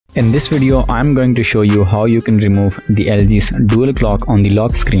In this video, I am going to show you how you can remove the LG's dual clock on the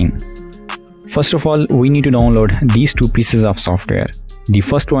lock screen. First of all, we need to download these two pieces of software. The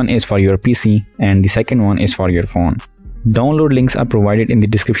first one is for your PC and the second one is for your phone. Download links are provided in the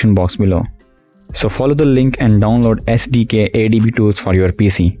description box below. So follow the link and download SDK ADB tools for your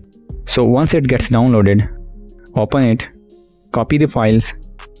PC. So once it gets downloaded, open it, copy the files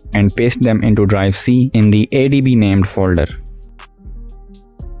and paste them into drive C in the ADB named folder.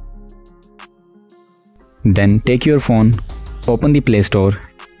 Then take your phone, open the Play Store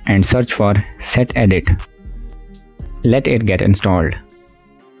and search for Set Edit. Let it get installed.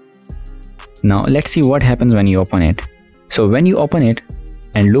 Now let's see what happens when you open it. So when you open it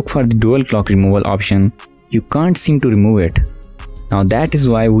and look for the dual clock removal option, you can't seem to remove it. Now that is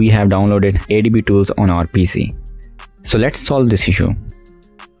why we have downloaded ADB tools on our PC. So let's solve this issue.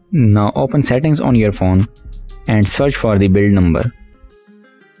 Now open settings on your phone and search for the build number.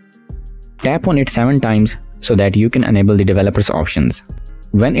 Tap on it 7 times so that you can enable the developer's options.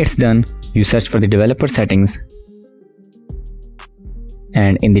 When it's done, you search for the developer settings,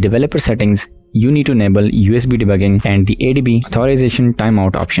 and in the developer settings, you need to enable USB debugging and the ADB authorization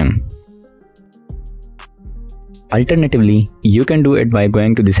timeout option. Alternatively, you can do it by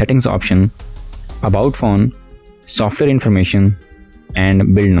going to the settings option, about phone, software information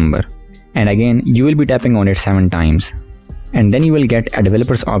and build number. And again, you will be tapping on it 7 times. And then you will get a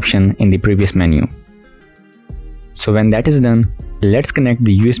developer's option in the previous menu. So when that is done, let's connect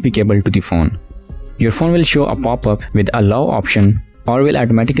the USB cable to the phone. Your phone will show a pop-up with allow option or will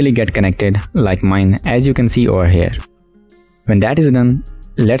automatically get connected like mine, as you can see over here. When that is done,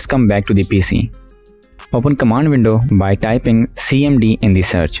 let's come back to the PC. Open command window by typing cmd in the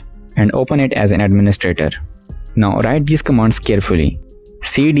search and open it as an administrator. Now write these commands carefully.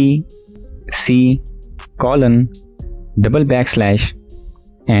 cd c : //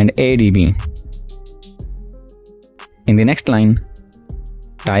 and ADB. In the next line,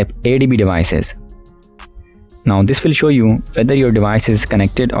 type ADB devices. Now this will show you whether your device is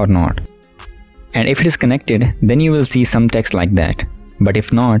connected or not. And if it is connected, then you will see some text like that. But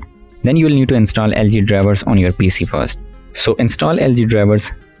if not, then you will need to install LG drivers on your PC first. So install LG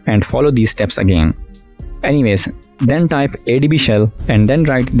drivers and follow these steps again. Anyways, then type ADB shell and then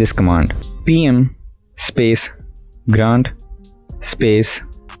write this command: pm space grant space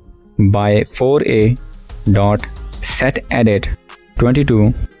by 4a dot set edit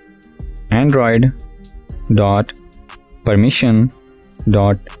 22 android dot permission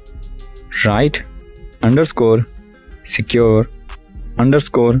dot write underscore secure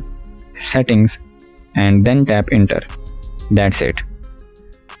underscore settings and then tap enter. That's it.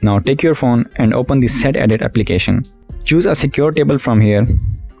 Now take your phone and open the Set Edit application. Choose a secure table from here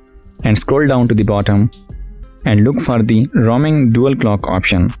and scroll down to the bottom and look for the roaming dual clock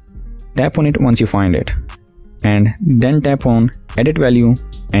option. Tap on it once you find it and then tap on edit value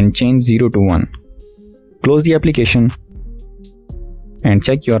and change 0 to 1. Close the application and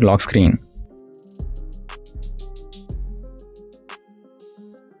check your lock screen.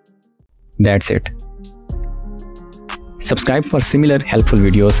 That's it. Subscribe for similar helpful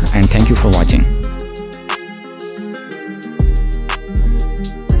videos and thank you for watching.